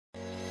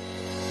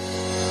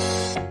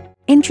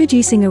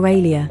Introducing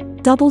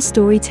Aralia,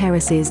 double-story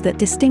terraces that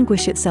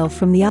distinguish itself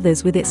from the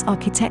others with its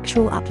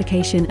architectural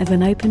application of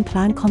an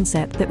open-plan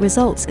concept that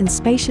results in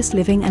spacious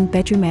living and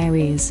bedroom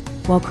areas,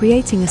 while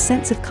creating a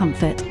sense of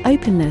comfort,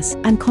 openness,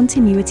 and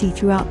continuity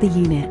throughout the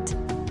unit.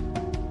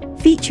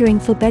 Featuring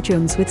full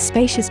bedrooms with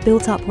spacious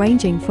built-up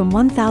ranging from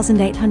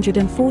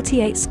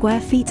 1,848 square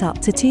feet up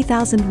to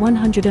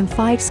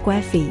 2,105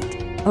 square feet,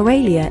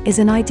 Aralia is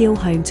an ideal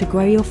home to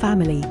grow your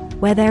family,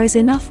 where there is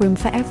enough room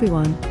for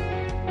everyone.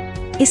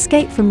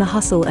 Escape from the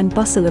hustle and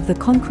bustle of the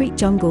concrete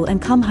jungle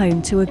and come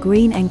home to a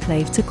green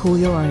enclave to call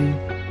your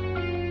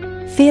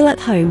own. Feel at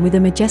home with a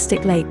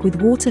majestic lake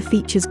with water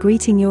features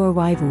greeting your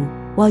arrival,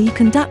 while you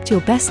conduct your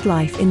best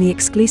life in the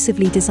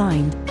exclusively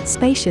designed,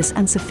 spacious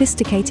and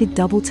sophisticated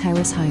double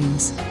terrace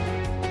homes.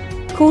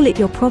 Call it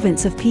your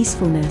province of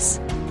peacefulness.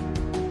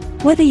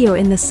 Whether you're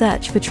in the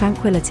search for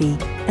tranquility,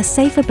 a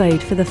safe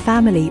abode for the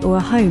family or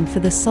a home for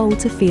the soul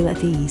to feel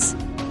at ease.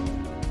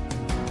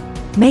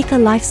 Make a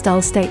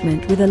lifestyle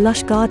statement with a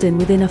lush garden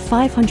within a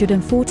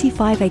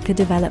 545-acre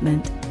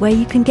development, where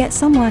you can get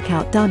some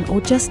workout done or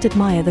just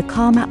admire the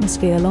calm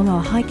atmosphere along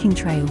our hiking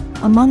trail,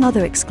 among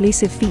other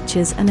exclusive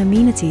features and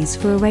amenities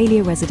for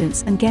Aralia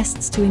residents and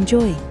guests to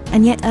enjoy,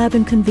 and yet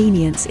urban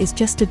convenience is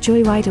just a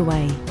joyride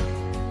away.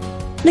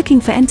 Looking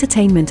for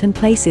entertainment and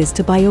places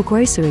to buy your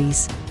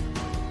groceries?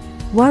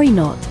 Worry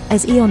not,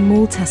 as Eon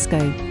Mall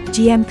Tesco,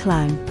 GM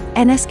Klang,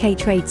 NSK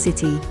Trade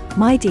City,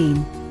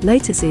 Mydeen,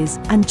 Lotuses,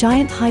 and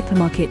giant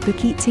hypermarket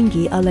Bukit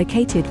Tinggi are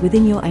located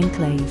within your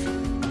enclave.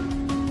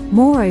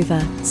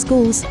 Moreover,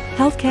 schools,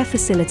 healthcare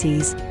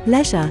facilities,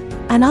 leisure,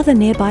 and other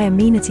nearby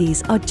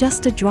amenities are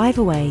just a drive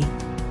away.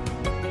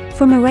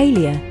 From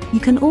Aralia, you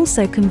can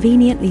also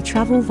conveniently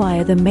travel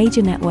via the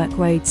major network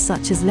roads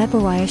such as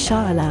Lebaraya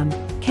Shah Alam,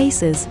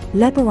 Cases,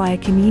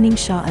 Lebaraya Communing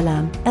Shah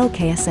Alam,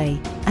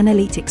 LKSA, and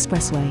Elite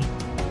Expressway.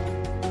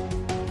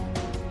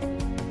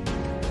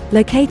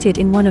 Located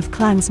in one of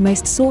Klang's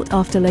most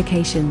sought-after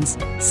locations,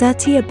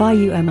 Setia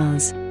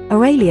Bayuemas,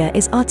 Aralia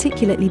is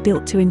articulately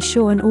built to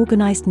ensure an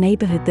organized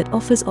neighborhood that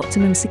offers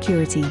optimum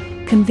security,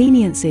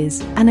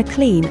 conveniences, and a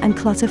clean and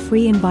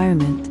clutter-free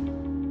environment.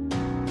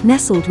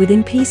 Nestled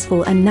within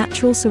peaceful and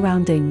natural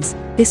surroundings,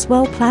 this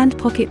well-planned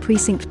pocket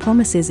precinct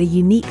promises a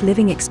unique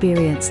living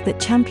experience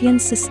that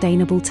champions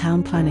sustainable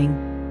town planning.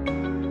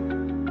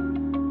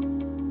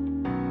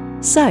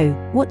 So,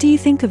 what do you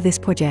think of this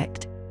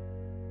project?